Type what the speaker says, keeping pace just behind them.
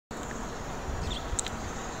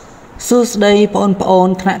សួស្តីបងប្អូន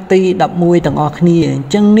ថ្នាក់ទី11ទាំងអស់គ្នាអ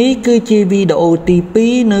ញ្ចឹងនេះគឺជាវីដេអូទី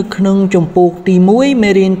2នៅក្នុងជំពូកទី1មេ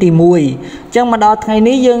រៀនទី1អញ្ចឹងមកដល់ថ្ងៃ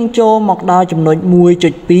នេះយើងចូលមកដល់ចំណុច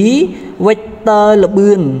 1.2 vector ល្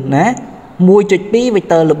បឿនណា 1.2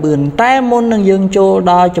 vector ល្បឿនតែមុននឹងយើងចូល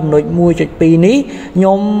ដល់ចំណុច 1.2 នេះខ្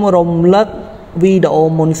ញុំរំលឹកវីដេអូ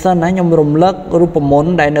មុនសិនណាខ្ញុំរំលឹករូបមន្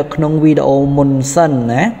តដែលនៅក្នុងវីដេអូមុនសិន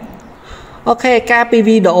ណាអូខេកាលពី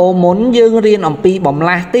វីដេអូមុនយើងរៀនអំពីបំ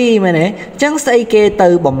លាស់ទីមែនទេអញ្ចឹងស្អីគេទៅ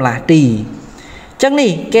បំលាស់ទីអញ្ចឹង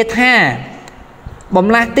នេះគេថាបំ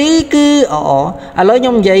លាស់ទីគឺឥឡូវខ្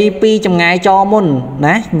ញុំនិយាយពីចម្ងាយចមុន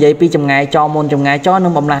ណានិយាយពីចម្ងាយចមុនចម្ងាយចនិ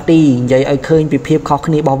ងបំលាស់ទីនិយាយឲ្យឃើញពីភាពខុស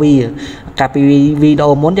គ្នារបស់វាកាលពីវីដេ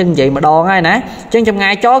អូមុនយើងនិយាយម្ដងហើយណាអញ្ចឹងចម្ងា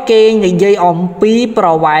យចគេនិយាយអំពីប្រ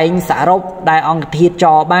វែងសរុបដែលអង្គធាតុច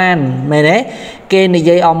បានមែនទេគេនិ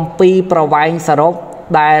យាយអំពីប្រវែងសរុប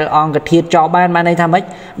ដែលអង្គធាតុចបានន័យថាម៉េច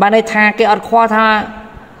បានន័យថាគេអត់ខ្វល់ថា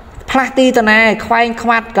ផ្លាស់ទីទៅណាខ្វែងខ្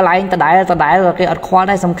វាត់កន្លែងដដែលក៏គេអត់ខ្វល់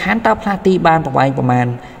ដែរសំខាន់តើផ្លាស់ទីបានប្រវែងប្រមាណ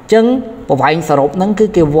អញ្ចឹងប្រវែងសរុបហ្នឹងគឺ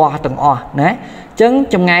គេវាស់ទាំងអស់ណាអញ្ចឹង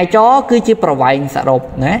ចម្ងាយចគឺជាប្រវែងសរុប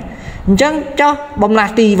ណាអញ្ចឹងចុះបំលា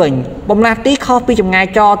ស់ទីវិញបំលាស់ទីខុសពីចម្ងាយ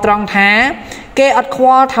ចត្រង់ថាគេអត់ខ្វ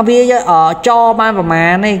ល់ថាវាចបានប្រមា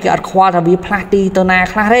ណទេគេអត់ខ្វល់ថាវាផ្លាស់ទីទៅណា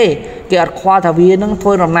ខ្លះទេគេអត់ខ្វល់ថាវានឹងធ្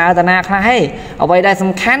វើដំណើរទៅណាខ្លះទេអ្វីដែល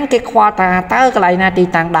សំខាន់គេខ្វល់ថាតើកន្លែងណាទី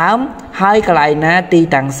តាំងដើមហើយកន្លែងណាទី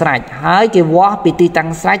តាំងស្រេចហើយគេវាស់ពីទីតាំង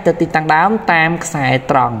ស្រេចទៅទីតាំងដើមតាមខ្សែ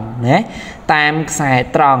ត្រង់ណាតាមខ្សែ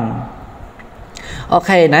ត្រង់អូ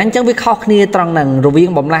ខេណាអញ្ចឹងវាខុសគ្នាត្រង់ហ្នឹងរវាង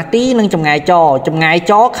បំលាស់ទីនិងចម្ងាយច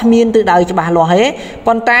គ្មានទិសដៅច្បាស់លាស់ទេ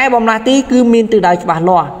ប៉ុន្តែបំលាស់ទីគឺមានទិសដៅច្បាស់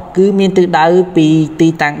លាស់គឺមានទិសដៅពីទី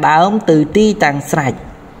តាំងដើមទៅទីតាំងស្រេច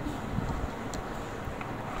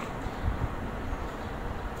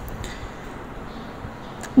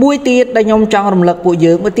មួយទៀតដែលខ្ញុំចង់រំលឹកពួក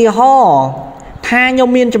យើងឧទាហរណ៍ថាខ្ញុំ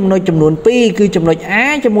មានចំណុចចំនួន2គឺចំណុច A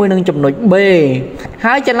ជាមួយនឹងចំណុច B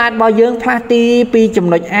ហើយចលនារបស់យើងផ្លាស់ទីពីចំ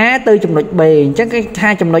ណុច A ទៅចំណុច B អញ្ចឹងគេថា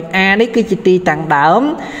ចំណុច A នេះគឺជាទីតាំងដើម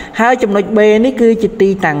ហើយចំណុច B នេះគឺជាទី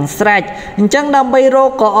តាំងស្រេចអញ្ចឹងដើម្បីរ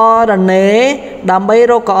កកអរ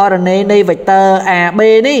ណេនៃ vector AB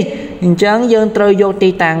នេះអញ្ចឹងយើងត្រូវយកទី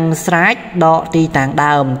តាំងស្រេចដកទីតាំង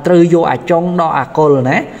ដើមត្រូវយកអាចុងដកអាគុល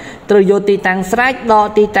ណាត្រូវយកទីតាំងស្រេចដក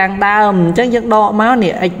ទីតាំងដើមអញ្ចឹងយើងដកមក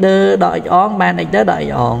នេះ x ដក x អងបាន x ដក x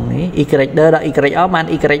អងនេះ y ដក y អងបាន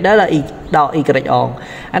y ដក y អង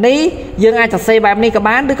អានេះយើងអាចសរសេរបែបនេះក៏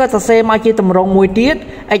បានឬក៏សរសេរមកជាទម្រង់មួយទៀត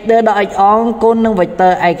x ដក x អងគុណនឹង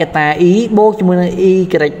vector ឯកតា y បូកជាមួយនឹង y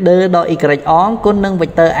ដក y អងគុណនឹង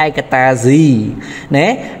vector ឯកតា z ណា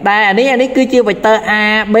ដែលអានេះគឺជា vector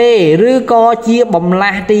AB ឬក៏ជាបំ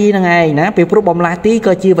លាស់ទីហ្នឹងឯងណាពីព្រោះបំលាស់ទី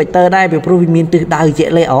ក៏ជា vector ដែរពីព្រោះវាមានទិសដៅជា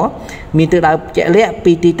ក់លាក់មានទិសដៅជាក់លាក់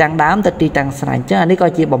ពីទីតាំងដើមទៅទីតាំងស្រេចអញ្ចឹងអានេះក៏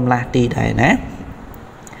ជាបំលាស់ទីដែរណា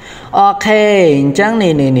អូខេអញ្ចឹង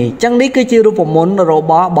នេះអញ្ចឹងនេះគឺជារូបមន្តរ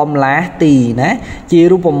បស់បំលាស់ទីណាជា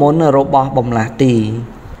រូបមន្តរបស់បំលាស់ទី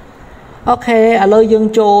អូខេឥឡូវយើង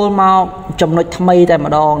ចូលមកចំណុចថ្មីតែ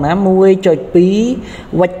ម្ដងណា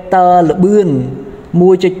 1.2 vector ល្បឿន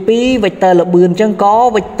 1.2 vector ល្បឿនអញ្ចឹងក៏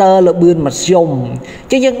vector ល្បឿនមធ្យមអ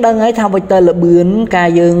ញ្ចឹងយើងដឹងហើយថា vector ល្បឿនកាល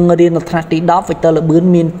យើងរៀននៅថ្នាក់ទី10 vector ល្បឿន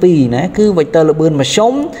មាន2ណាគឺ vector ល្បឿនមធ្យ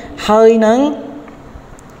មហើយនឹង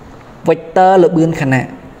vector ល្បឿនខណៈ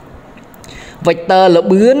vector ល្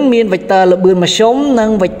បឿនមាន vector ល្បឿនមធ្យមនិង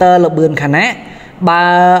vector ល្បឿនខណៈបើ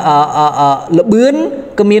ល្បឿន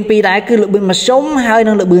ក៏មាន2ដែរគឺល្បឿនមធ្យមហើយ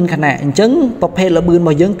និងល្បឿនខណៈអញ្ចឹងប្រភេទល្បឿនរប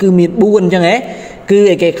ស់យើងគឺមាន4អញ្ចឹងហ៎គឺ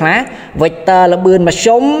អីគេខ្លះ vector ល្បឿនមធ្យ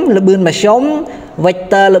ម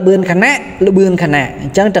vector ល្បឿនខណៈអ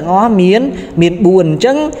ញ្ចឹងទាំងអស់មាន4អញ្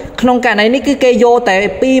ចឹងក្នុងករណីនេះគឺគេយកតែ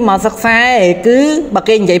2មកសិក្សាគឺបើ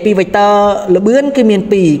គេនិយាយពី vector ល្បឿនគឺមាន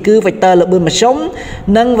2គឺ vector ល្បឿនមធ្យម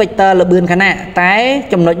និង vector ល្បឿនខណៈតែ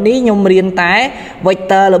ចំណុចនេះខ្ញុំរៀនតែ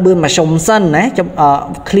vector ល្បឿនមធ្យមសិនណា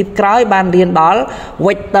คลิปក្រោយបានរៀនដល់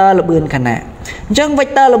vector ល្បឿនខណៈអញ្ចឹង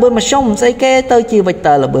vector ល្បឿនមធ្យមស្អីគេទៅជា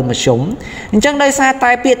vector ល្បឿនមធ្យមអញ្ចឹងដោយសារ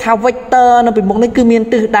តែពាក្យថា vector នៅពីមុខនេះគឺមាន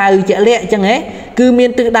ទិសដៅជាក់លាក់អញ្ចឹងហ៎គឺមាន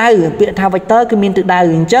ទិសដៅពាក្យថា vector គឺមានទិសដៅ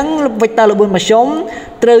អញ្ចឹង vector ល្បឿនមធ្យម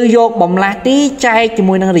ត្រូវយកបំលាស់ទីចែកជា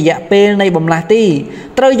មួយនឹងរយៈពេលនៃបំលាស់ទី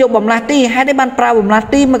ត្រូវយកបំលាស់ទីហេតុអីបានប្រើបំលាស់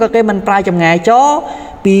ទីមកក៏គេមិនប្រើចម្ងាយច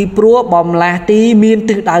ពីព្រោះបំលាស់ទីមាន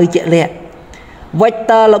ទិសដៅជាក់លាក់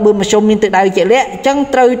vector ល្បឿនមធ្យមមានទិសដៅជាក់លាក់អញ្ចឹង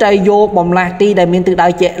ត្រូវតែយកបំលាស់ទីដែលមានទិសដៅ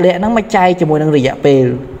ជាក់លាក់ហ្នឹងមកចែកជាមួយនឹងរយៈពេល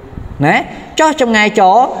ណាចុះចម្ងាយច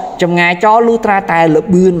លុះត្រាតែល្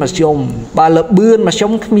បឿនមធ្យមបើល្បឿនមធ្យ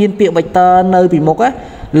មគ្មានពាក្យ vector នៅពីមុខ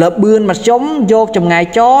លបឿនមធ្យមយកចម្ងាយ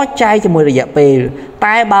ចចែកជាមួយរយៈពេល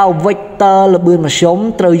តែបើ vector លបឿនមធ្យម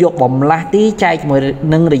ត្រូវយកបំលាស់ទីចែកជាមួយ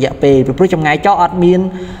នឹងរយៈពេលពីព្រោះចម្ងាយចអត់មា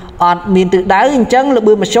នទិសដៅអញ្ចឹងល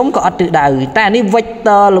បឿនមធ្យមក៏អត់ទិសដៅតែនេះ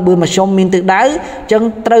vector លបឿនមធ្យមមានទិសដៅអញ្ចឹង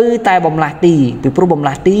ត្រូវតែបំលាស់ទីពីព្រោះបំ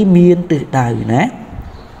លាស់ទីមានទិសដៅណា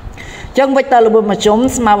ចឹង vector លបឿនមធ្យម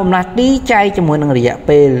ស្មើបំលាស់ទីចែកជាមួយនឹងរយៈ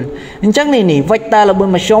ពេលអញ្ចឹងនេះ vector លបឿន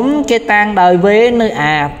មធ្យមគេតាំងដោយ v នៅ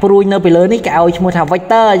ព្រួយនៅពីលើនេះគេឲ្យឈ្មោះថា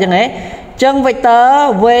vector អញ្ចឹងហ៎ចឹង vector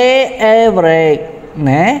v average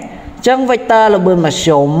ណាចឹង vector លបឿនមធ្យ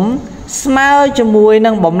មស្មើជាមួយ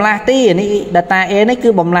នឹងបំលាស់ទីនេះ data a នេះគឺ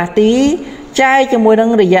បំលាស់ទីចែកជាមួយនឹង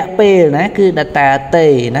រយៈពេលណាគឺ data t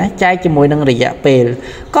ណាចែកជាមួយនឹងរយៈពេល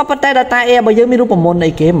ក៏ប៉ុន្តែ data a របស់យើងមានរូបមន្ត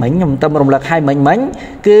អីគេមិញខ្ញុំទៅរំលឹកឲ្យមិញ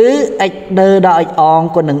គឺ x ដឺដល់ x អង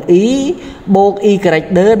គុណនឹង e បូក y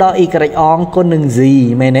ដល់ y អងគុណនឹង z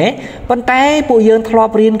មែនទេប៉ុន្តែពួកយើងធ្លា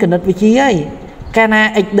ប់រៀនគណិតវិទ្យាហើយកាលណា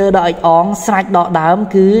x ដឺដល់ x អងស្រាច់ដកដើម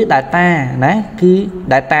គឺ data ណាគឺ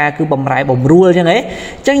data គឺបំរែបំរួលអញ្ចឹងហ៎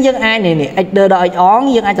អញ្ចឹងយើងអាចនេះ x ដឺដល់ x អង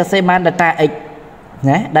យើងអាចសរសេរបាន data x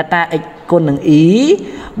ណា data x គុណនឹង e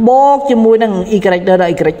បូកជាមួយនឹង y ដល់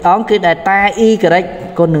y អងគឺ data y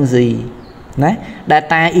គុណនឹង z ណា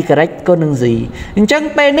data y គុណនឹង z អញ្ចឹង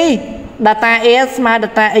ពេលនេះ data a ស្មើ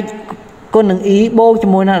data x គុណនឹង e បូកជា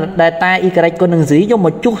មួយនឹង data y គុណនឹង z យកម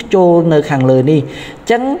កជួសជុលនៅខាងលើនេះអញ្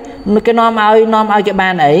ចឹងគេនាំឲ្យគេបា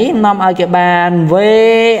នអីនាំឲ្យគេបាន v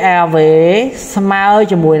av ស្មើ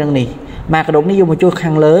ជាមួយនឹងនេះមកក្តុបនេះយកមកជួសខា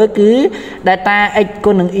ងលើគឺ data x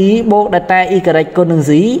គុណនឹង e បូក data y គុណនឹង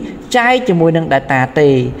z ចែកជាមួយនឹង data t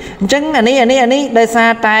អញ្ចឹងអានេះដោយសា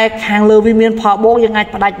រតែខាងលើវាមានផលបូកយើងអាច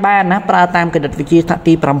ផ្ដាច់បានណាប្រើតាមគណិតវិទ្យាថ្នាក់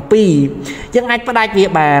ទី7យើងអាចផ្ដាច់វា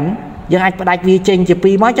បានយើងអាចផ្ដាច់វាចេញជា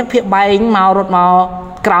2មកអញ្ចឹងភាគបែងមករត់មក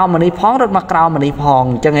ក្រោមនេះផងរត់មកក្រោមនេះផង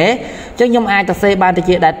អញ្ចឹងហ៎អញ្ចឹងខ្ញុំអាចសរសេរបានទៅ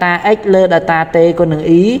ជា data x លើ data t គុណនឹង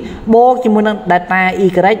e បូកជាមួយនឹង data y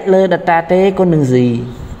លើ data t គុណនឹង z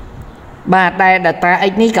បាទតែ data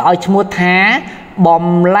x នេះក៏ឲ្យឈ្មោះថាបំ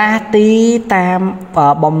លាស់ទីតាម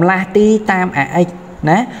ax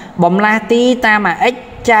ណាបំលាស់ទីតាម ax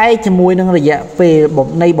ចែកជាមួយនឹងរយៈពេល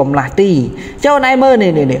នៃបំលាស់ទីចូលណៃមើល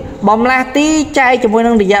នេះបំលាស់ទីចែកជាមួយ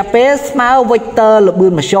នឹងរយៈពេលស្មើ vector លបឿ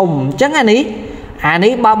នមធ្យមអញ្ចឹងអា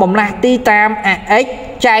នេះបើបំលាស់ទីតាម ax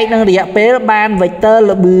ចែកនឹងរយៈពេលបាន vector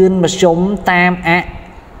លបឿនមធ្យមតាម x'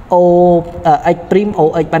 ox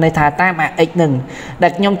បានន័យថាតាម ax នឹងដែ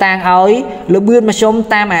លខ្ញុំតាំងឲ្យលបឿនមធ្យម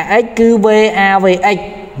តាម ax គឺ vavx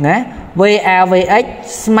ណា vavx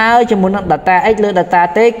ស្មើជាមួយនឹង data x លើ data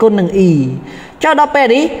t គុណនឹង e ចុះដល់ពេល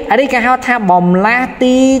នេះគេហៅថាបំលាស់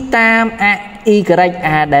ទីតាម y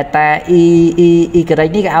data y នេះគេឲ្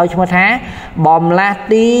យឈ្មោះថាបំលាស់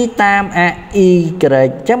ទីតាម y អ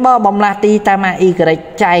ញ្ចឹងបើបំលាស់ទីតាម y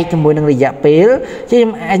ចែកជាមួយនឹងរយៈពេល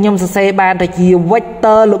ខ្ញុំសរសេរបានទៅជា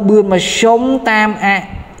vector លបឿនមធ្យមតាម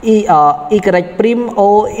y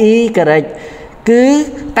oy គឺ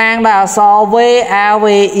តាំងដល់អក្សរ v av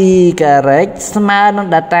y ស្មើនឹង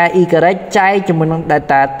data y ចែកជាមួយនឹង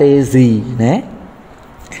data tz ណា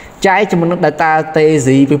ចែកជាមួយនឹង data tz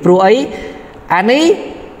ពីព្រោះអីអានេះ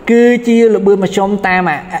គឺជាលបឿនមធ្យមតាម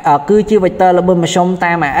គឺជា vector លបឿនមធ្យម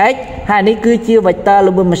តាម x ហើយនេះគឺជា vector ល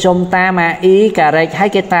បឿនមធ្យមតាម y ហើយ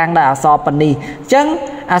គេតាំងដល់អក្សរប៉ុណ្នេះអញ្ចឹង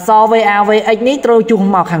អក្សរ v av x នេះត្រូវជួស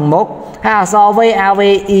មកខាងមុខហើយអក្សរ v av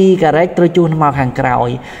y ត្រូវជួសមកខាងក្រោយ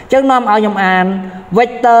អញ្ចឹងនាំឲ្យខ្ញុំអាន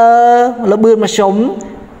vector លបឿនមធ្យម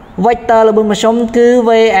vector លបឿនមធ្យមគឺ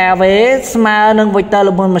vav ស្មើនឹង vector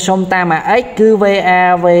លបឿនមធ្យមតាម x គឺ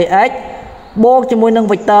vavx បូកជាមួយនឹង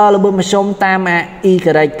vector លបឿនមធ្យមតាម y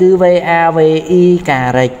គឺ vave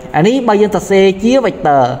អានេះបើយើងសរសេរជា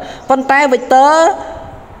vector ប៉ុន្តែ vector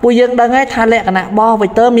ពួកយើងដឹងហើយថាលក្ខណៈរបស់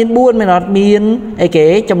vector មាន4មែនអត់មានអីគេ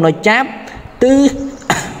ចំណុចចាប់ទិ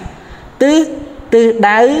ស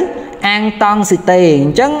ដៅអាំងតង់ស៊ីតេអ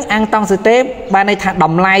ញ្ចឹងអាំងតង់ស៊ីតេបានន័យថាត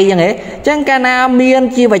ម្លៃអញ្ចឹងហ៎អញ្ចឹងកាលណាមាន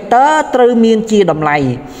ជា vector ត្រូវមានជាតម្លៃអ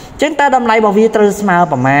ញ្ចឹងតើតម្លៃរបស់វាត្រូវស្មើ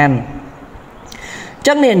ប្រមាណអញ្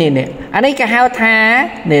ចឹងនេះអានេះគេហៅថា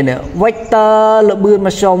vector លបឿនម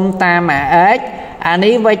ធ្យមតាម x អា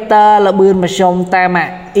នេះ vector លបឿនមធ្យមតាម y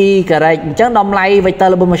អញ្ចឹងតម្លៃ vector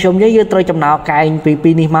លបឿនមធ្យមយើងត្រូវចំណោទកែង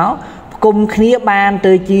ពីនេះមកផ្គុំគ្នាបាន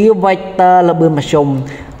ទៅជា vector លបឿនមធ្យម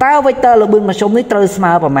តើ vector លបឿនមធ្យមនេះត្រូវស្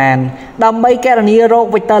មើប្រមាណដើម្បីកណនារក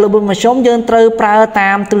vector លបឿនមធ្យមយើងត្រូវប្រើ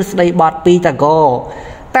តាមទ្រឹស្ដីបត់ពីតាហ្គរ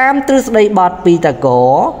តាមទ្រឹស្ដីបត់ពីតាហ្គ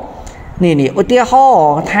រនេះឧទាហរ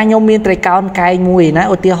ណ៍ថាខ្ញុំមានត្រីកោណកែងមួយណា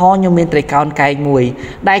ឧទាហរណ៍ខ្ញុំមានត្រីកោណកែងមួយ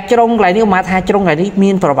ដែលជ្រុងកន្លែងនេះមកថាជ្រុងកន្លែងនេះ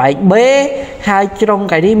មានប្រវែង b ហើយជ្រុង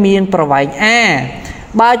កន្លែងនេះមានប្រវែង a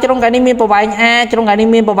បើជ្រុងកន្លែងនេះមានប្រវែង a ជ្រុងកន្លែងនេះ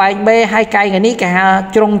មានប្រវែង b ហើយកែងកន្លែងនេះគេហៅ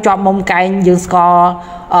ជ្រុងជាប់មុំកែងយើងស្គាល់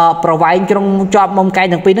ប្រវែងក្នុងជាប់មុំកែង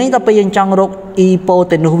ទាំងពីរនេះដល់ពេលយើងចង់រក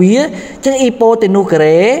hypotenuse វាអញ្ចឹង hypotenuse កា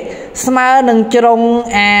រ៉េស្មើនឹងជ្រុង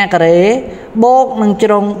a ការ៉េបូកនឹងជ្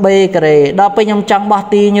រុង b ការ៉េដល់ពេលខ្ញុំចង់បោះ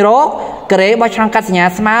ទាញរកការ៉េបោះឆ្លងកាត់សញ្ញា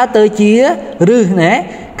ស្មើទៅជារឹសណា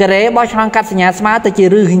ការ៉េបោះឆ្លងកាត់សញ្ញាស្មើទៅជា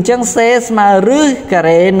រឹសអញ្ចឹង c ស្មើរឹសកា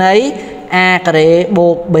រ៉េនៃ a ការ៉េបូ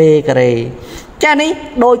ក b ការ៉េចានេះ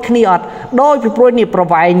ដូចគ្នាអត់ដូចពីព្រោះនេះប្រ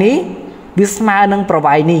វែងនេះវាស្មើនឹងប្រ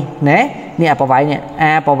វែងនេះណានេះអាប្រវែងនេះ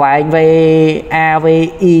អាប្រវែង v av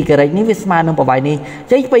e ការ៉េនេះវាស្មើនឹងប្រវែងនេះអ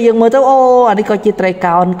ញ្ចឹងពេលយើងមើលទៅអូអានេះក៏ជាត្រី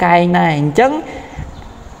កោណកែងដែរអញ្ចឹង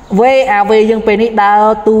v av យើងពេលនេះដើរ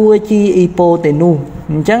តួជា hypotenuse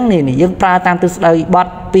អញ្ចឹងនេះយើងប្រើតាមទិសដៅប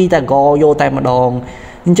ត់ពីតាហ្គោយកតែម្ដង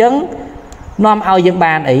អញ្ចឹងនាំឲ្យយើង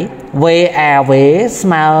បានអី VAV ស្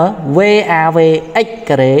មើ VAV x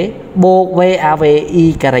ការ៉េបូក VAV e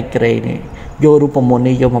ការ៉េការ៉េនេះយករូបមន្ត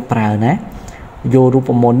នេះយកមកប្រើណាយករូប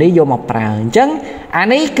មន្តនេះយកមកប្រើអញ្ចឹងអា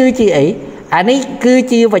នេះគឺជាអីអានេះគឺ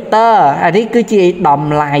ជា vector អានេះគឺជាត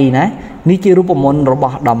ម្លៃណានេះជារូបមន្តរប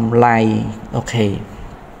ស់តម្លៃអូខេ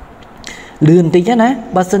លឿនតិចណា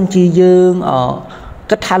បើសិនជាយើង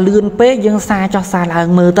គិតថាលឿនពេកយើងសារចោះសារឡើង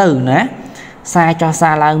មើលទៅណាសារចោះសា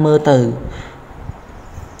រឡើងមើលទៅ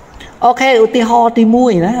អូខេឧទាហរណ៍ទី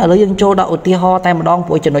1ណាឥឡូវយើងចូលដល់ឧទាហរណ៍តែម្ដង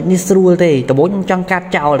ព្រោះចំណុចនេះស្រួលទេដំបូងខ្ញុំចង់កាត់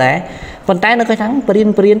ចោលដែរប៉ុន្តែនៅខាងព្រៀន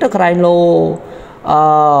ទៅក្រែងលោ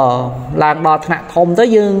ឡើងដល់ថ្នាក់ធំទៅ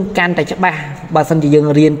យើងកាន់តែច្បាស់បើសិនជាយើង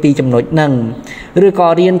រៀនពីចំណុចហ្នឹងឬក៏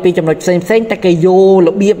រៀនពីចំណុចផ្សេងតែគេយករ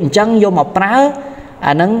បៀបអញ្ចឹងយកមកប្រើ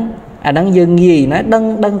អាហ្នឹងយើងងាយណា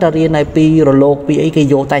ដឹងតែរៀនឲ្យពីរលកពីអីគេ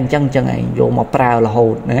យកតែអញ្ចឹងឯងយកមកប្រើរហូ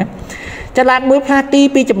តណាចល័តមួយផ្លាស់ទី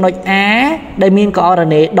ពីចំណុច A ដែលមានកអរ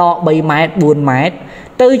ណេដក3ម៉ែត្រ4ម៉ែត្រ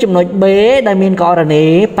ទៅចំណុច B ដែលមានកអរណេ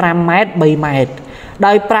5ម៉ែត្រ3ម៉ែត្រ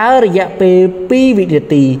ដោយប្រើរយៈពេល2វិនា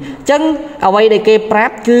ទីអញ្ចឹងអ្វីដែលគេប្រា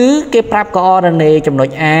ប់គឺគេប្រាប់កអរណេចំណុច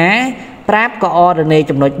A ប្រាប់កអរណេ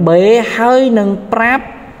ចំណុច B ហើយនឹងប្រាប់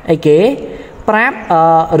អីគេប្រាប់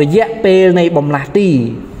រយៈពេលនៃបំលាស់ទី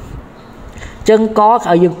ចឹងកឲ្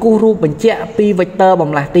យយើងគូសរូបបញ្ជាក់ពី vector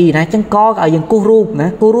បំលាស់ទីណាចឹងកឲ្យយើងគូសរូបណា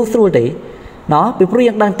គូសរូបស្រួលទេណោះពីព្រោះ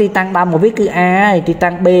យើងដឹងទីតាំងដើមរបស់វាគឺ A ហើយទី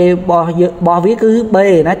តាំង B របស់វាគឺ B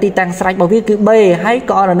ណាទីតាំងស្រេចរបស់វាគឺ B ហើយ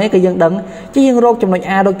កអរណេក៏យើងដឹងចឹងយើងរកចំណុច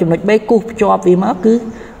A រកចំណុច B គូសភ្ជាប់វាមកគឺ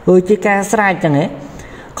ធ្វើជាការស្រេចចឹងហ៎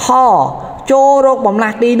ខចូលរកបំលា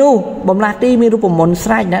ស់ទីនោះបំលាស់ទីមានរូបមន្ត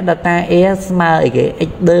ស្រេចណា data A ស្មើអីគេ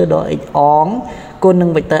x ដឺដល់ x អងគុណនឹង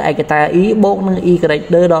vector ឯកតា e បូកនឹង y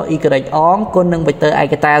ដឺដល់ y អងគុណនឹង vector ឯ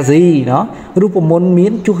កតា z ណោះរូបមន្តមា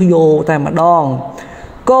នចុះយោតែម្ដង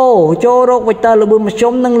កោចូលរក vector ល្បឿនមធ្យ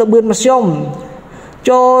មនិងល្បឿនមធ្យម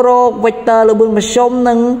ចូលរក vector ល្បឿនមធ្យម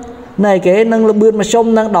និងណែគេនឹងល្បឿនមធ្យម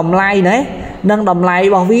និងតម្លៃណានិងតម្លៃ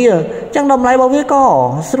របស់វាអញ្ចឹងតម្លៃរបស់វាក៏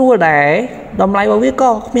ស្រួលដែរតម្លៃរបស់វា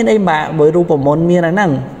ក៏គ្មានអីបាក់បើរូបមន្តមានអាហ្នឹ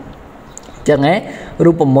ងចឹងហ៎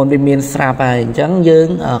រូបមន្តវាមានស្រាប់ហើយអញ្ចឹងយើង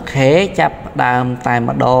អូខេចាប់ដើមតែ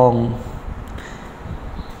ម្ដង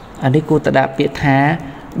អានេះគូតដាក់ពាក្យថា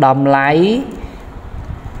តម្លៃ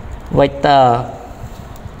vector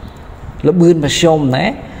ល្បឿនមធ្យមណា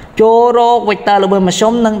ចូលរក vector ល្បឿនមធ្យ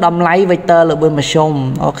មនិងតម្លៃ vector ល្បឿនមធ្យម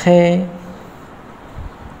អូខេ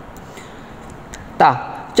តោះ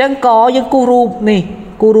អញ្ចឹងក៏យើងគូសរូបនេះ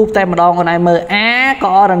គូសរូបតែម្ដងខ្លួនឯងមើល A ក៏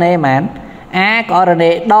អរណេមែនA កអរណេ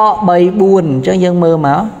ដក3 4អញ្ចឹងយើងមើលម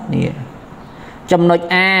កនេះចំណុច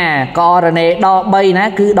A កអរណេដក3ណា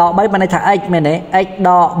គឺដក3បានន័យថា x មែនទេ x ដ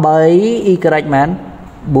ក3 y មែន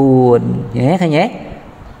4ហ៎ឃើញទេ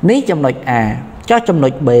នេះចំណុច A ចុះចំណុ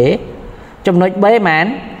ច B ចំណុច B មែន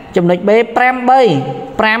ចំណុច B 5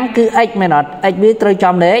 3គឺ x មែនអត់ x វាត្រូវ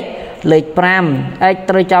ចំលេខ5 x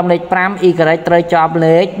ត្រូវចំលេខ5 y ត្រូវចំ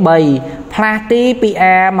លេខ3ផ្លាស់ទីពី A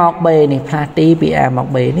មក B នេះផ្លាស់ទីពី A មក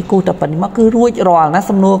B នេះគូសតែប៉ុណ្្នេះមកគឺរួចរាល់ណា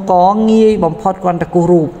សំណួរកងាយបំផុតគ្រាន់តែគូស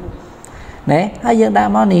រូបណែហើយយើងដា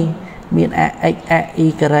ក់មកនេះមាន ax y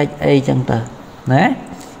អីចឹងទៅណា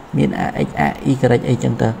មាន ax y អីចឹ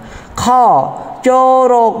ងទៅខចូល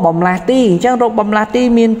រកបំលាស់ទីអញ្ចឹងរកបំលាស់ទី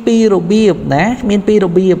មាន2របៀបណាមាន2រ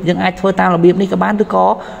បៀបយើងអាចធ្វើតាមរបៀបនេះក៏បានឬ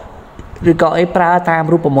ក៏អីប្រើតាម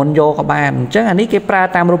រូបមន្តយកក៏បានអញ្ចឹងអានេះគេប្រើ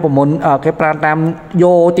តាមរូបមន្តគេប្រើតាមយ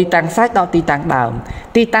កទីតាំងស្រេចដល់ទីតាំងដើម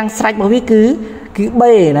ទីតាំងស្រេចរបស់វាគឺ B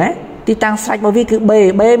ណាទីតាំងស្រេចរបស់វាគឺ B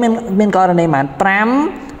មានករណីហ្មង5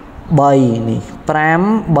 3នេះ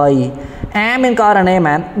5 3 A មានករណីហ្ម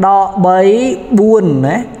ងដក3 4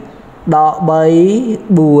ណាដក3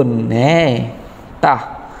 4ណែតោះ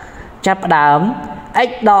ចាប់ដើម x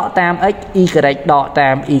ដកតាម x y ដកតា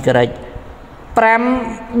ម y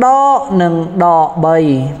 5ដកនឹងដក3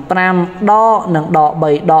 5ដកនឹងដក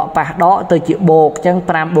3ដកប៉ះដកទៅជាបូកអញ្ចឹង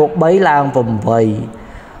5បូក3ឡើង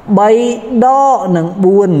8 3 đo nâng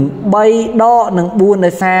 4 3 đo nâng 4 là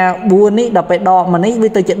sao 4 ní đọc phải đo mà ní vì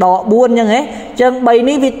tôi chỉ đo 4 như thế chân 3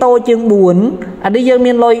 ní vì tôi chừng 4 đi dân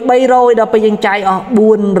miền lôi 3 rồi đọc phải dân chạy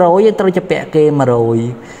 4 rồi tôi cho bẹ kê mà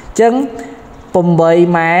rồi chân 8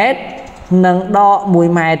 mét nâng đo 10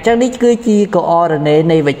 mét chân ní cứ chi có RNA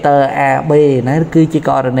này vector AB nó cứ chi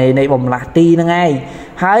có RNA này bồng lạc ti nó ngay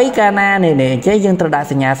hãy cana này nè chứ dân tôi đã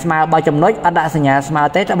nhà smart bao trong nói đã nhà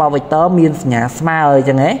smart test bao vector miền nhà smart rồi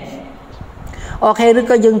chẳng ấy ok nó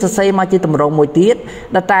có dân tôi xây mà chỉ tầm rộng một tiết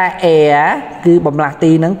data e cứ bấm lạc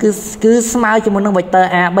tì nó cứ smart cho mình vector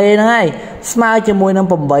AB nó ngay smart cho mình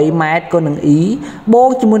 8 mét con đừng ý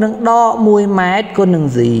 4 cho mình đo 10 mét con đừng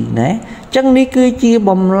gì nè chẳng ní cứ chia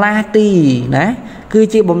bấm lạc tì nè cứ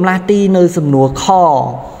chia bấm lạc tì nơi sầm nùa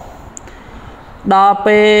kho đo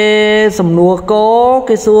pe sầm nùa cố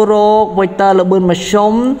cái số rô vector là bên mà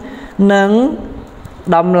sống nâng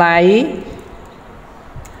đầm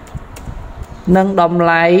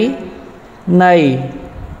lấy này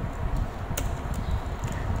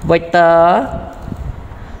vector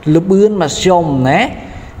lực bươn mà sống nè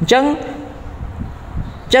chẳng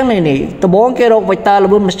này nè từ 4 cái rốt vector là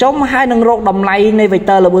bươn mà sống hai nâng rốt đầm lấy này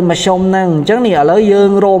vector là bươn mà sống nâng chẳng này ở lối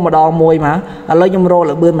dương rô mà đo mùi mà ở lối dương rô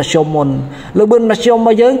là bươn mà sống môn lực bươn mà sống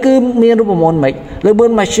mà dương cứ miên rô mà môn mịch lực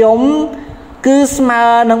bươn mà sống cứ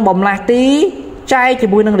smart nâng bầm lạc tí chạy chỉ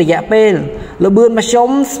bùi nâng rỉ dạ pê lực bươn mà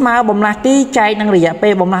sống smart bầm lạc tí chạy nâng rỉ dạ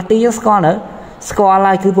pê bầm lạc tí những score nữa score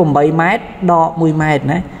lại cứ 8 mét đo 10 mét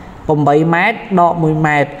này 8 mét đo 10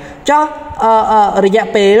 mét cho rỉ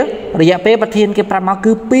dạ pê bật thiên cái prap máu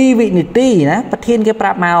cứ pi vị nị tí nè bật thiên cái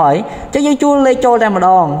prap máu ấy cho những chú lê cho ra mà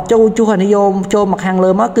đòn chú hình vô cho mặt hàng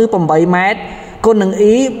lớn cứ 8 mét con đừng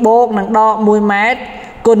ý bốc nâng đo 10 mét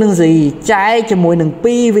con đừng gì chạy cho mùi nâng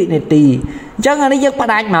pi vị nị tí chắc là nó giấc bắt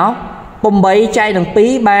đạch máu 8 chạy nâng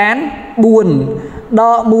pi bán buồn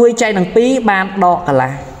đo 10 chạy nâng pi bán đọ cả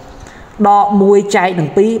là đọ 10 chạy nâng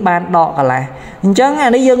pi bán đọ cả là chẳng là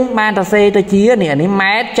nó dân ban ta xe ta chia này này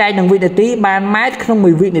mét chạy nâng vị nị tí bán mét không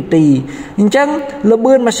 10 vị nị tí chẳng là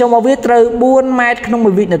bươn mà xong mà viết trời 4 mét không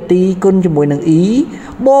 10 vị nị tí con cho mùi nâng ý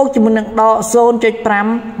bố cho mùi nâng đọ xôn cho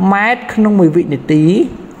 5 mét không 10 vị nị tí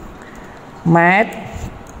mét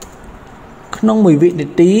không 10 vị nị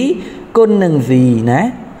tí con nâng gì nè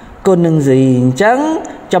con nâng gì chẳng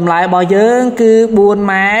chầm lại bao giờ cứ 4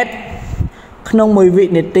 mét không 10 vị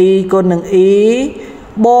nị tí con nâng ý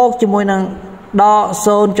bố cho mùi nâng đo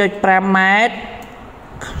xôn cho 5 mét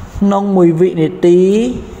không 10 vị nị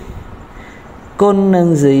tí con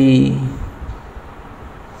nâng gì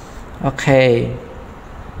ok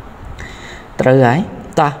trời ấy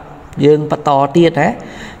ta dương bắt to tiết á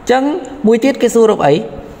chẳng mùi tiết cái xu rộp ấy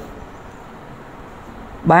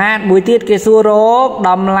bạn mùi tiết cái xu rộp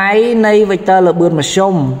đầm lấy này vector là bươn mà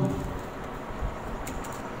xông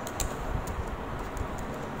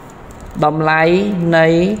đầm lấy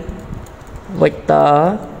này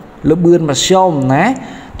vector là bươn mà xông nè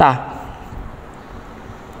ta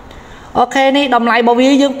ok ní đầm lại bao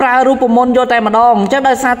nhiêu dương pra rùa môn vô tay mà đong chắc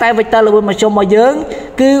đây xa tay vector là bươn mà xông mà dương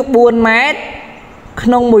cứ 4 mét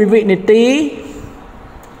không 10 vị nị tí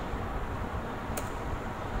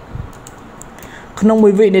không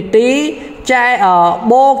 10 vị nị tí chạy ở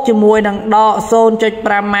bốc cho mùi đằng đọ xôn cho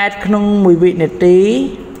 5 mét không 10 vị nị tí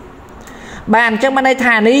bạn chắc bên đây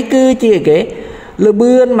thà ní cứ chỉ cái lừa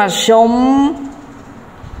bươn mà sống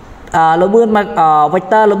lừa bươn mà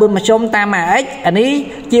vector lừa bươn mà sống ta mà x anh ấy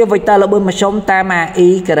chia vector lừa bươn mà sống ta mà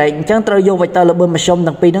y cái này chẳng tôi dùng vector lừa bươn mà sống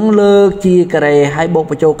thằng pi nó lơ chia cái này hai bộ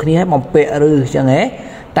và cho kia bằng pẹ rư chẳng ấy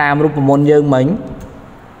tam rùa môn dương mình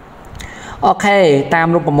ok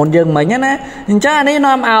tam rùa môn dương mình nhá chắc anh ấy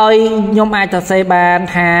nói ơi nhóm ai ta xây bàn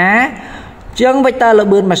thả chẳng vector lừa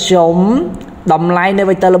bươn mà sống đầm lại này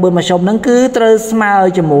vector lừa bươn mà sống nó cứ trơ smile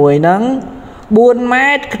cho mùi nó 4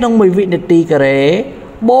 mét không 10 vị nị tí cả rễ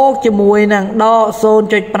bốc cho mùi nâng đo xôn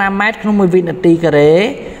cho 5 mét không 10 vị nị tí cả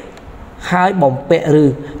rễ hai bóng bẹ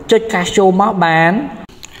rư cho cá sô máu bán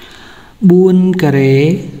 4 cả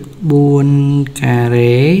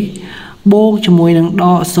rễ bốc cho mùi nâng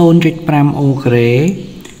đo xôn cho 5 ô cả rễ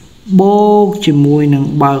bốc cho mùi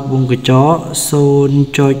nâng bạc vùng cái chó xôn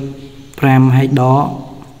cho 5 hay đó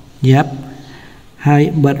dấp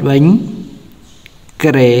hai bật bánh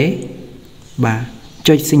cả rễ bà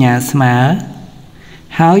cho sinh nhà smart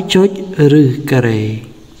háo chốt rư cà rề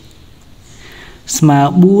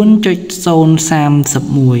smart 4 cho xôn sam sập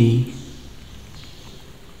mùi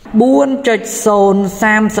 4 cho xôn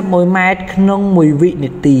sam sập mùi mét không 10 vị nị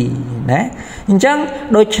tí đấy chẳng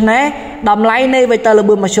đôi chân này đầm lấy này vậy ta là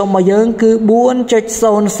bữa mà xong mà dân cứ 4 cho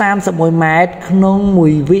xôn sam sập mùi mét không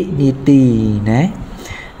 10 vị nị tí đấy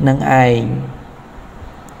nâng ai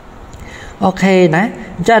អូខេណា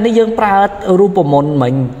ចានេះយើងប្រើរូបមន្តមិ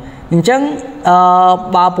ញអញ្ចឹង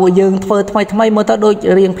បើពួកយើងធ្វើថ្មីមើលទៅដូច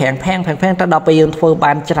រៀងប្រាំងទៅដល់ពេលយើងធ្វើ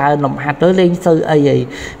បានច្រើនលំហាត់ទៅលេងសូវអី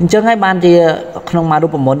អញ្ចឹងហើយបានជាក្នុងមួយរូ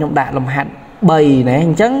បមន្តខ្ញុំដាក់លំហាត់3ណាអ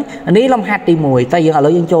ញ្ចឹងនេះលំហាត់ទី1តែយើងឥឡូ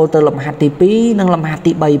វយើងចូលទៅលំហាត់ទី2និងលំហាត់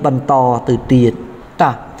ទី3បន្តទៅទៀត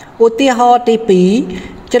តោះឧទាហរណ៍ទី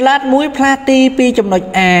2ចល័តមួយផ្លាស់ទីពីចំណុច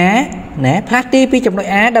A ណាផ្លាស់ទីពីចំណុច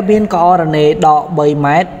A ដែលមានកអរណេដក3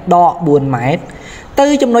ម៉ែត្រដក4ម៉ែត្រទៅ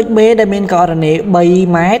ចំណុច B ដែលមានកអរណេ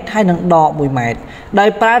3ម៉ែត្រហើយនឹងដក1ម៉ែត្រដោយ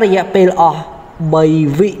ប្រើរយៈពេលអស់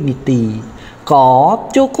3វិនាទីក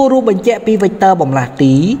ចូលគូររូបបញ្ជាក់ពីវេកទ័របំលាស់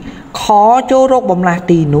ទីខចូលរកបំលាស់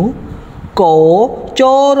ទីនោះក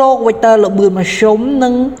ចូលរកវេកទ័រល្បឿនមធ្យម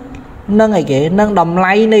នឹងអីគេនឹងតម្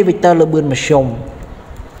លៃនៃវេកទ័រល្បឿនមធ្យម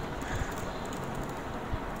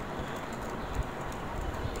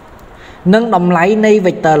នឹងតម្លៃនៃ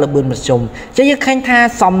វេកទ័រល្បឿនមធ្យមចឹងយើងឃើញថា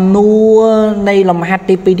សំណួរនៃលំហាត់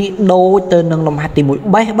ទី2នេះដូចទៅនឹងលំហាត់ទី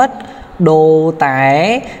1បេះបិទដូរតែ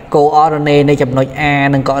កូអរណេនៃចំណុច A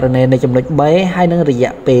និងកូអរណេនៃចំណុច B ហើយនឹងរ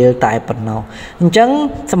យៈពេលតែប៉ុណ្ណោះអញ្ចឹង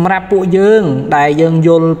សម្រាប់ពួកយើងដែលយើងយ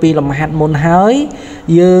ល់ពីលំហាត់មុនហើយ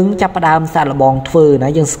យើងចាប់ផ្ដើមសាកល្បងធ្វើណា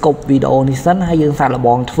យើងស្កប់វីដេអូនេះសិនហើយយើងសាកល្ប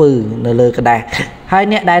ងធ្វើនៅលើក្តារហើយ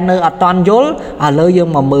អ្នកដែលនៅអត់តាន់យល់ឥឡូវយើង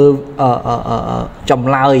មកមើលចម្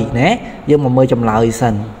លើយណាយើងមកមើលចម្លើយសិ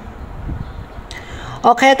ន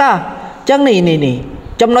អូខេតោះអញ្ចឹងនេះ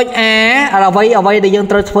ចំណុច A អ្វីដែលយើង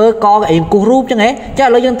ត្រូវធ្វើកអេមគូសរូបចឹងហ៎ចាឥ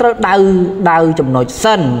ឡូវយើងត្រូវដៅចំណុច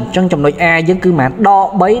សិនអញ្ចឹងចំណុច A យើងគឺម៉ានដក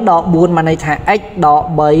3ដក4មកន័យថា x ដក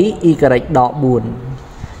3 y ដក4អញ្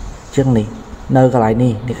ចឹងនេះនៅកន្លែង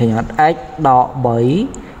នេះឃើញអត់ x ដក3 y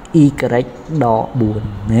ដក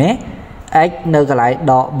4ណា x នៅកន្លែង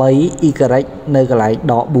ដក3 y នៅកន្លែង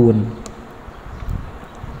ដក4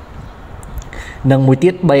និងមួយទៀ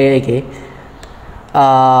ត b អីគេ3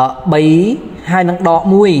ហើយនឹងដក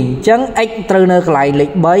1អញ្ចឹង x ត្រូវនៅកន្លែងលេខ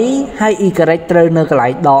3ហើយ y ត្រូវនៅកន្លែ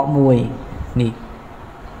ងដក1នេះ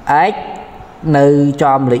x នៅ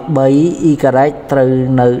ចំលេខ3 y ត្រូវ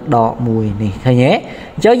នៅដក1នេះឃើញទេ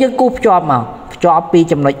អញ្ចឹងយើងគូសភ្ជាប់ពី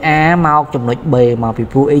ចំណុច A មកចំណុច B មកពី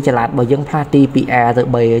ព្រោះអីចល័តបើយើងផ្លាស់ទីពី A ទៅ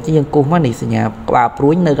B អញ្ចឹងយើងគូសមកនេះសញ្ញាក្បាលព្រួ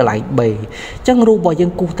យនៅកន្លែង B អញ្ចឹងរូបរបស់យើ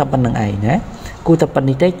ងគូសតែប៉ុណ្្នឹងឯងណាគូសតែប៉ុណ្្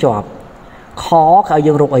នេះទេជាប់ខគេឲ្យ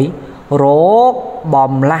យើងរកអីរក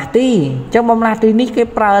បំលាស់ទីអញ្ចឹងបំលាស់ទីនេះគេ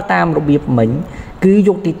ប្រើតាមរបៀបមិញគឺយ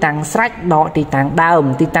កទីតាំងស្រាច់ដកទីតាំងដើម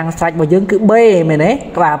ទីតាំងស្រាច់របស់យើងគឺ B មែនទេ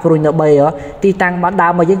ក្បាលព្រួយនៅ B ទីតាំងដើ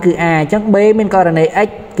មរបស់យើងគឺ A អញ្ចឹង B មានករណី x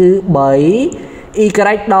គឺ3 y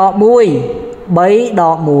ដក1 3ដ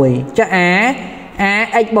ក1ចុះ a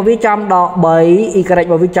x របស់វាចំដក3 y រ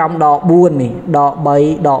បស់វាចំដក4នេះដក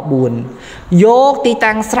3ដក4យកទី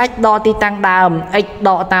តាំងស្រាច់ដកទីតាំងដើម x ដ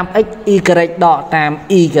កតាម x y ដកតាម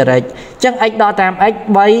y អញ្ចឹង x ដកតាម x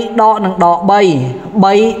 3ដកនឹងដក3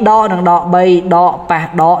 3ដកនឹងដក3ដកប៉ះ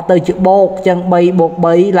ដកទៅជាបូកអញ្ចឹង3បូក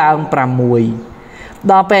3ឡើង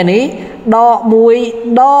6ដល់ពេលនេះដក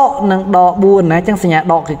1ដកនឹងដក4ណាអញ្ចឹងសញ្ញា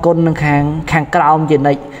ដកគេគុណនឹងខាងក្រោមជា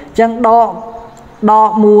និច្ចអញ្ចឹងដក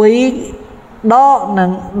1ដកនឹ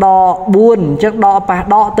ងដក4អញ្ចឹងដកប៉ះ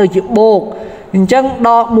ដកទៅជាបូកអញ្ចឹងដ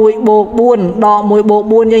ក1បូក4ដក1បូក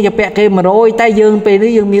4យើងជាពាក់គេ100តែយើងពេល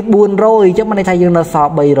នេះយើងមាន400អញ្ចឹងមិនន័យថាយើងនៅស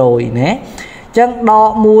ល់300ណាអញ្ចឹងដក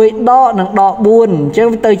1ដកនឹងដក4អញ្ចឹង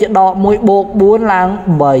ទៅជាដក1បូក4ឡើង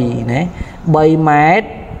3ណា3ម៉ែត្រ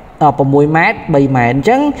6ម៉ែត្រ3ម៉ែត្រអញ្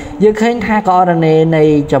ចឹងយើងឃើញថាកអរណេ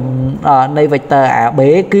នៃវេកទ័រ AB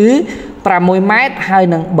គឺ6ម៉ែត្រហើយ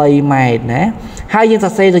នឹង3ម៉ែត្រណាហើយយើងស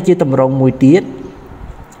រសេរទៅជាតម្រងមួយទៀត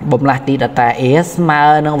បំលាស់ទី data A ស្មើ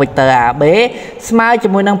នឹងវេកទ័រ AB ស្មើជា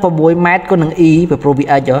មួយនឹង6ម៉ែត្រគុណនឹង E ពីព្រោះវា h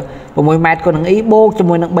 6ម៉ែត្រគុណនឹង E បូកជា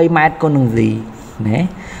មួយនឹង3ម៉ែត្រគុណនឹង Z ណា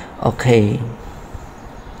អូខេ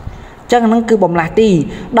ចឹងហ្នឹងគឺបំលាស់ទី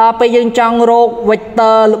ដល់ពេលយើងចង់រកវេក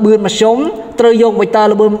ទ័រល្បឿនមធ្យមត្រូវយកវេកទ័រ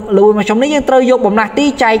ល្បឿនមធ្យមនេះយើងត្រូវយកបំលាស់ទី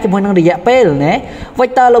ចែកជាមួយនឹងរយៈពេលណាវេ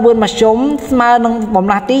កទ័រល្បឿនមធ្យមស្មើនឹងបំ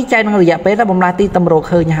លាស់ទីចែកនឹងរយៈពេលតែបំលាស់ទីតម្រូវ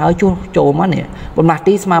ឃើញហើយជួសចូលមកនេះបំលាស់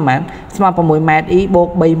ទីស្មើប៉ុន្មានស្មើ6ម៉ែត្រ E បូក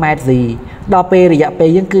3ម៉ែត្រ Z ដល់ពេលរយៈពេល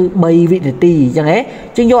យើងគឺ3វិនាទីអញ្ចឹងហ៎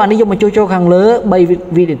ជាងយកអានេះយកមកជួសចូលខាងលើ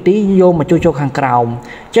3វិនាទីយកមកជួសចូលខាងក្រោម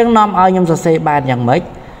អញ្ចឹងនាំឲ្យខ្ញុំសរសេរបានយ៉ាងម៉េច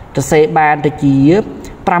សរសេរបានទៅជា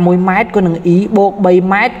6ម៉ែត្រគុណនឹង E បូក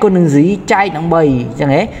3ម៉ែត្រគុណនឹង Z ចែកនឹង3អញ្ចឹង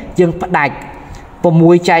ហ៎យើងផ្ដាច់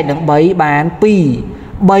6ចែកនឹង3បាន2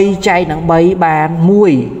 3ចែកនឹង3បាន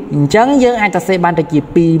1អញ្ចឹងយើងអាចសរសេរបានទៅជា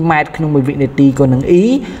2ម៉ែត្រក្នុង1វិនាទីគុណនឹង E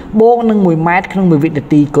បូកនឹង1ម៉ែត្រក្នុង1វិនា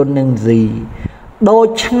ទីគុណនឹង Z ដូ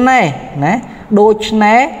ច្នេះណាដូច្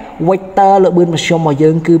នេះវេកទ័រល្បឿនមធ្យមរបស់យើ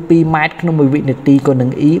ងគឺ2ម៉ែត្រក្នុង1វិនាទីគុណនឹ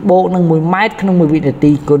ង E បូកនឹង1ម៉ែត្រក្នុង1វិនា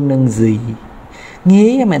ទីគុណនឹង Zងា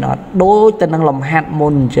យមែនអត់ដូចទៅនឹងលំហាត់មុ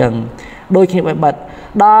នអញ្ចឹង đôi khi phải bật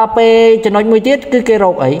đo pe cho nó mới tiết cứ kê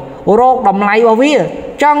rột ấy rột đầm lay bao vía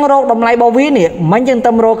trong rột đầm lay bao vía nè mấy chân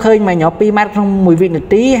tâm rột khơi mà nhỏ pi mát trong 10 vị nửa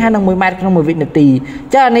tí hay là 10 mát trong 10 vị nửa tí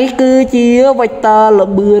cho anh cứ chia vector là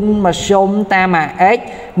bươn mà sống ta mà x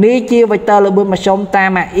ní chia vector là bươn mà sống ta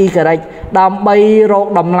mà y cả đây đầm bay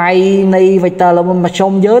rột đầm lay này vector là bươn mà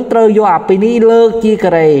sống dớn trơi vô áp ní lơ chia cả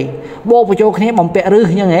đây bộ của chỗ này bằng pẹ rư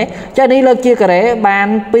như thế cho nên lơ chia cả đấy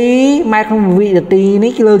bàn pi mát trong 10 vị nửa tí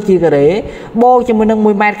ní lơ chia cả đấy bộ cho mình đang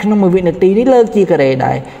 10 mát trong 10 vị nửa tí ní lơ chia cả đấy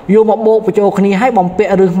đấy vô một bộ của chỗ này hay bằng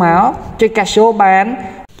pẹ rư máu cho cả số bán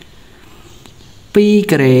pi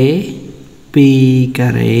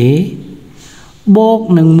cà rế bốc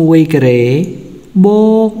nâng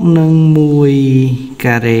mùi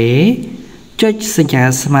cà rế chích sinh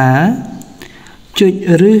trả smá chích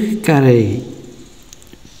rư cà rế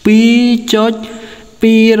pi chốt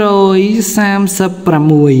pi rồi sam sập ra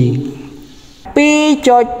mùi pi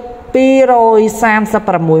chốt pi rồi sam sập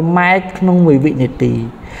ra mùi mai nông mùi vị này tì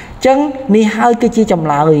chân ni hai cái chi chậm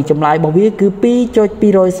lại bảo viết cứ pi cho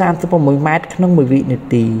pi rồi sam sắp mùi mát nông mùi vị này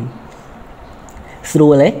tì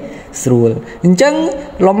srul chân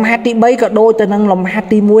lòng hạt tí bay cả đôi từ năng lòng hạt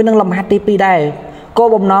tí muối năng lòng hạt tí pi đây cô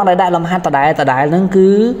bông nó đại lòng hạt tà đại nó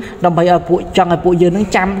cứ đồng bày ở bụi trong ở bụi dương nó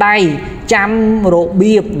chăm đây chăm rộ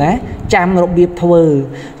biệp nè chăm rộ biệp thôi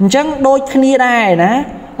chân đôi khi đây nè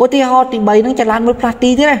ô thì họ tí bay nó chả lan với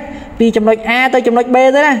plati thế này pi chấm nói a tới chấm nói b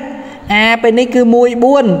thế này a bên này cứ mùi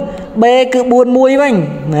buồn b cứ buồn mùi vinh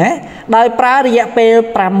nè đại pra địa p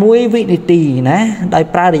pra mùi vị này tì nè đại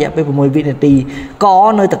pra địa p mùi vị này tì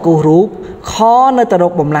có nơi ta cô rúp khó nơi ta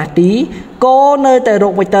đột bầm lá tí có nơi ta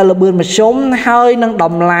đột vạch tờ là bươn mà sống hơi nâng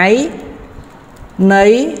đồng lái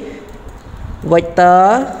nấy vạch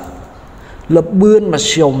tờ là bươn mà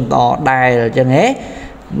sống đỏ đài chẳng hết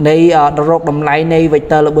này đột đồng lái này vạch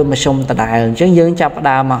tờ là bươn mà sống tà đài chẳng dân chạp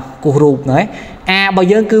đà mà cô rúp nói a bao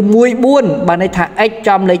giờ cứ mùi buồn bà này thả x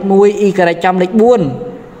trăm lệch mùi y cả trăm lệch buồn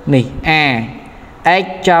này a x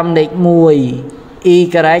trăm lệch mùi y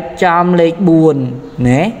cả trăm lệch buồn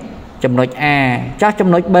nè chấm nói a cho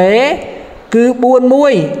chấm nói b cứ buồn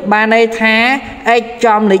mùi bà này thả x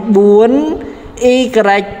trăm lệch buồn y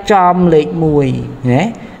cả trăm lệch mùi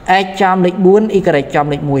nè x trăm lệch buồn y cả trăm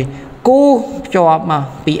lệch mùi cô cho mà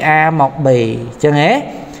pi a mọc b chẳng hết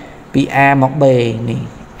pi a mọc b này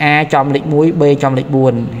a chom lệch muối b chom lệch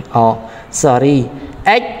buồn sorry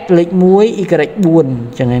x lệch muối y buồn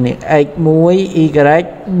chẳng hạn này x muối y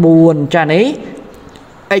buồn cho này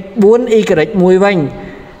x 4 y muối vành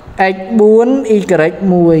x 4 y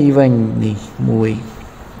muối vành này muối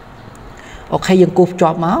ok dân cục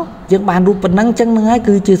chọp máu dân bàn rụp phần năng chân năng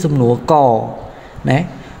cứ chưa sầm nụa cò đấy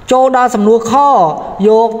cho đo sầm nụa kho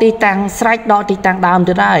vô ti tăng sạch đo ti tăng đam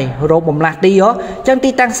từ đây rồi bầm lạc đi đó chân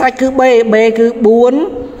ti tăng sạch cứ b cứ 4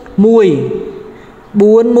 mùi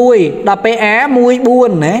đọc á mùi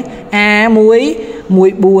buồn nè a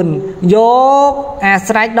mùi buồn vô a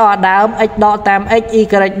sạch đo đám x đo tam x y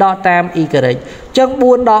đo tam y chân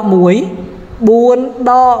buồn đo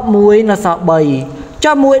muối nó sợ bầy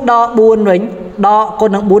cho muối đo buồn rồi đo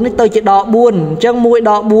con nặng 4 tôi chỉ đo buồn chân muối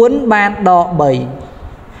đo 4 bàn đo 7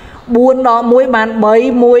 buồn đo muối bàn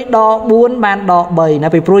 7 muối đo 4 bàn đo 7 nè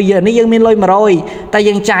vì bây giờ nó dân miên lôi mà rồi ta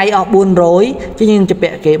dân chạy ở buồn rồi chứ nhưng cho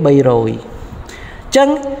bẹ kế 7 rồi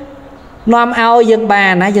chân Nam ao dân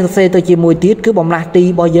bà ná dân xe tôi chỉ mùi tiết cứ bóng lạc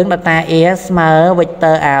đi bao dân là ta S mà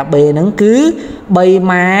vector A B nâng cứ 7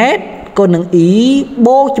 mét con nâng ý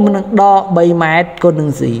bố cho mình nâng đo 7 mét con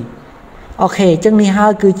nâng gì ok chân này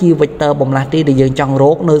hai cứ chỉ vector bóng lạc đi để dân chọn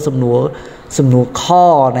rốt nơi sầm nùa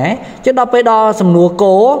kho nè chứ đó phải đo sầm nùa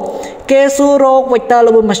cố kê su rốt vector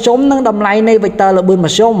là bươn mà sống nâng đầm lại này vector là bươn mà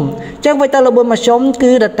sống chân vector là bươn mà sống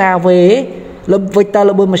cứ đặt ta về lập vector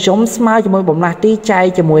là bươn mà sống smile cho mỗi bóng lạc tí chay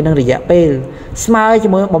cho mỗi năng rỉa pel smile cho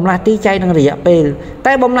mỗi bóng lạc tí chay năng rỉa pel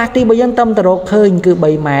tay bóng lạc tí bởi dân tâm ta rốt khơi cứ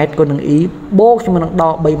 7 mét con năng ý bố cho mình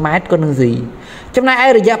đo 7 mét con năng gì trong này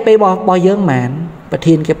ai rỉa pel bao dân màn và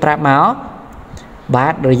thiên cái prap máu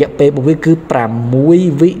bát rỉa pel bởi vì cứ pram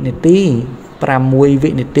muối vị này tí pram muối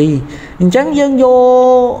vị này tí chẳng dân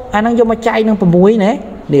vô anh đang vô mà chay năng pram muối nè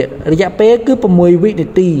để rỉa pel cứ pram muối vị này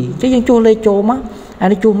tí chứ dân chua lê chô má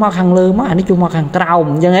anh ấy chua mặc hàng lơ mà anh ấy chua mặc hàng trào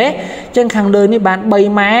chẳng ấy chân hàng lơ này bán 7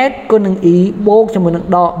 mét con đừng ý bố cho mình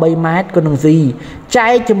đo 7 mét con đừng gì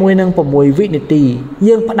chay cho mùi nâng vào mùi vị này tì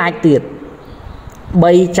dương phát đại tiệt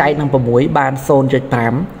bay chay nâng vào mùi bàn xôn cho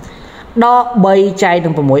 8 đo bay chạy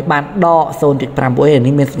đừng phải mỗi bạn đo xôn chích pram buổi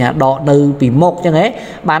này mình nhà đo từ bị một chẳng ấy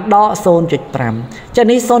bạn đo xôn chích pram cho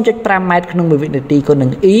nên xôn chích pram mét không mười vị tỷ con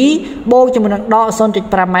đừng ý bố cho mình đo xôn chích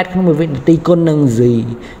pram mét không mười vị tỷ con đừng gì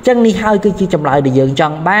chẳng ní hai cứ chỉ chậm lại để dừng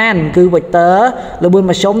chọn ban cứ vậy tớ là buổi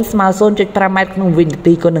mà sống mà xôn chích pram mét không vị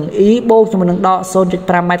tỷ con đừng ý bố cho mình đo xôn chích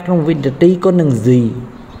pram mét không vị tỷ con đừng gì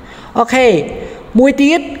ok mùi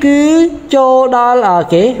tiết cứ cho đó là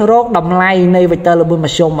cái rốt đầm lay này vậy tờ là bươn mà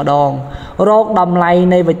xông mà đòn rốt đầm lay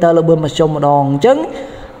này vậy tờ là bươn mà xông mà đòn chứng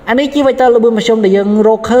anh ấy chỉ vậy tờ là bươn mà xông để dân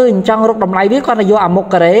rốt hơi trong rốt đầm lay biết con là vô một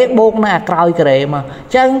cái đấy bột nè còi cái đấy mà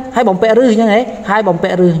chẳng hai bóng pẹ rư như thế hai bóng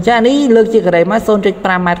pẹ rư cho anh ấy lược chỉ cái đấy mà xôn trên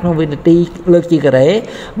pramet không vì ti lược chỉ cái đấy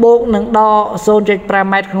bột nâng đo xôn trên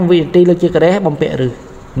pramet không vì ti lược chỉ cái đấy hai bóng pẹ rư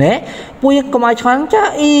nè bùi có mai choáng chứ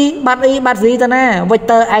y bắt gì ta nè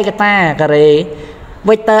vector ai cái đấy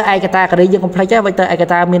vector ai cái đấy nhưng không phải chứ vector ai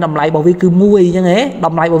cái mình làm lại bảo vi cứ mùi như thế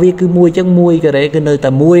làm lại bảo vi cứ mùi chân mùi cái đấy cái nơi tờ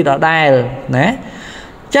mùi đó đai nè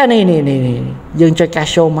chứ này dừng cho ca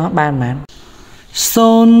show má ban mà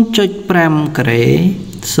son cho pram cái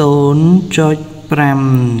son cho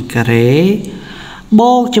pram cái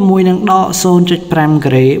bố cho mùi năng đọ son cho pram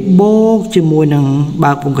cái bố cho mùi năng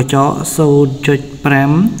ba vùng cái chó son cho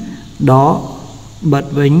pram đó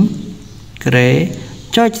bật vĩnh cái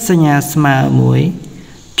cho nhà sma muối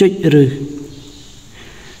chút rư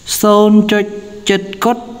son cho chất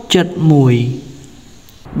cốt chất mùi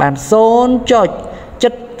bản son cho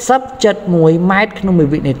chất sắp chất mùi mát không mùi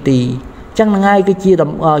vị này tì chẳng là ngay cái chia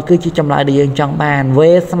đầm cứ chia chậm lại để dân trong bàn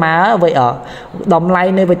về sma vậy ở đầm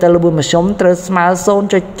lay này vậy ta luôn mà sống từ sma son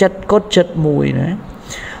cho chất cốt chất mùi nữa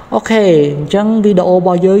ok chẳng video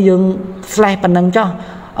bao giờ dân slide phần năng cho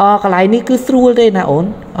cái này ní cứ sưu đây là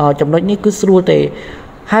ổn trong đó ní cứ sưu đây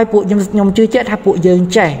hai bộ nhom chưa chết hai bộ dương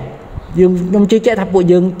trẻ nhom chưa chết hai bộ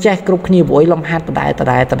dương trẻ cục nhiều buổi làm hạt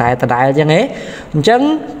đại như thế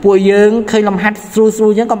chẳng bộ dương khi làm hạt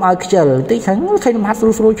sưu chẳng còn ai chờ tí thắng khi làm hạt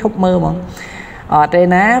sưu chụp mơ mà ở đây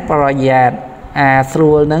ná rồi giờ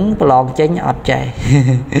sưu nắng lòn chén ọt chạy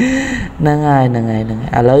nâng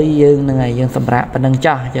ai lấy dương nâng ai dương sầm rạ và nâng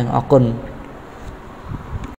cho chẳng ở cùng